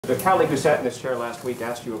The colleague who sat in this chair last week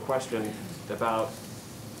asked you a question about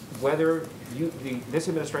whether this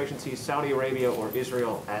administration sees Saudi Arabia or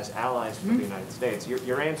Israel as allies for the United States.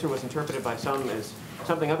 Your answer was interpreted by some as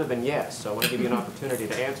something other than yes, so I want to give you an opportunity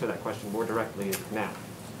to answer that question more directly now.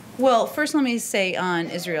 Well, first let me say on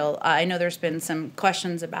Israel, I know there's been some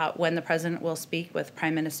questions about when the president will speak with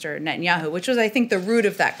Prime Minister Netanyahu, which was, I think, the root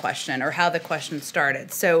of that question, or how the question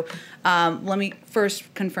started. So let me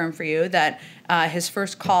first confirm for you that his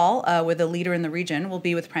first call with a leader in the region will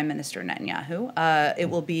be with Prime Minister Netanyahu. It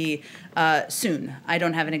will be soon. I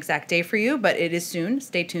don't have an exact day for you, but it is soon.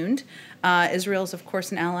 Stay tuned. Israel is, of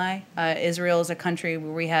course, an ally. Israel is a country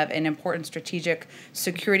where we have an important strategic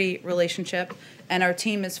security relationship, and our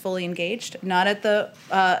team is fully engaged, not at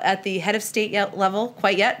the head of state level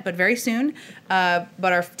quite yet, but very soon. But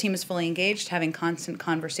our team is fully engaged, having constant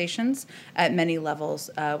conversations at many levels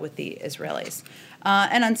with the Israelis.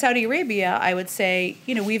 And on Saudi Arabia, I would say,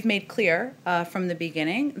 we've made clear from the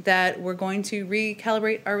beginning that we're going to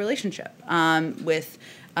recalibrate our relationship with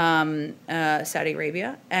Saudi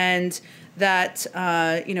Arabia, and that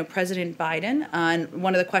President Biden, and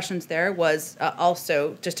one of the questions there was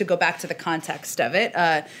also, just to go back to the context of it,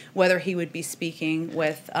 whether he would be speaking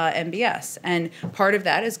with MBS. And part of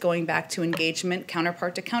that is going back to engagement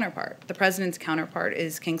counterpart to counterpart. The president's counterpart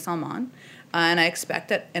is King Salman. And I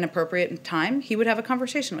expect at an appropriate time he would have a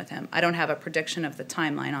conversation with him. I don't have a prediction of the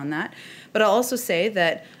timeline on that, but I'll also say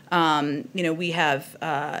that we have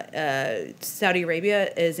Saudi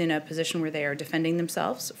Arabia is in a position where they are defending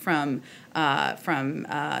themselves from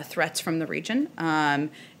threats from the region.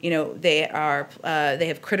 They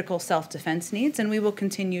have critical self-defense needs, and we will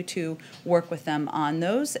continue to work with them on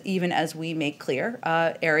those, even as we make clear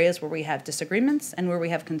areas where we have disagreements and where we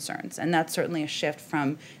have concerns. And that's certainly a shift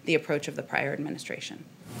from the approach of the prior administration.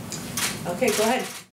 Okay, go ahead.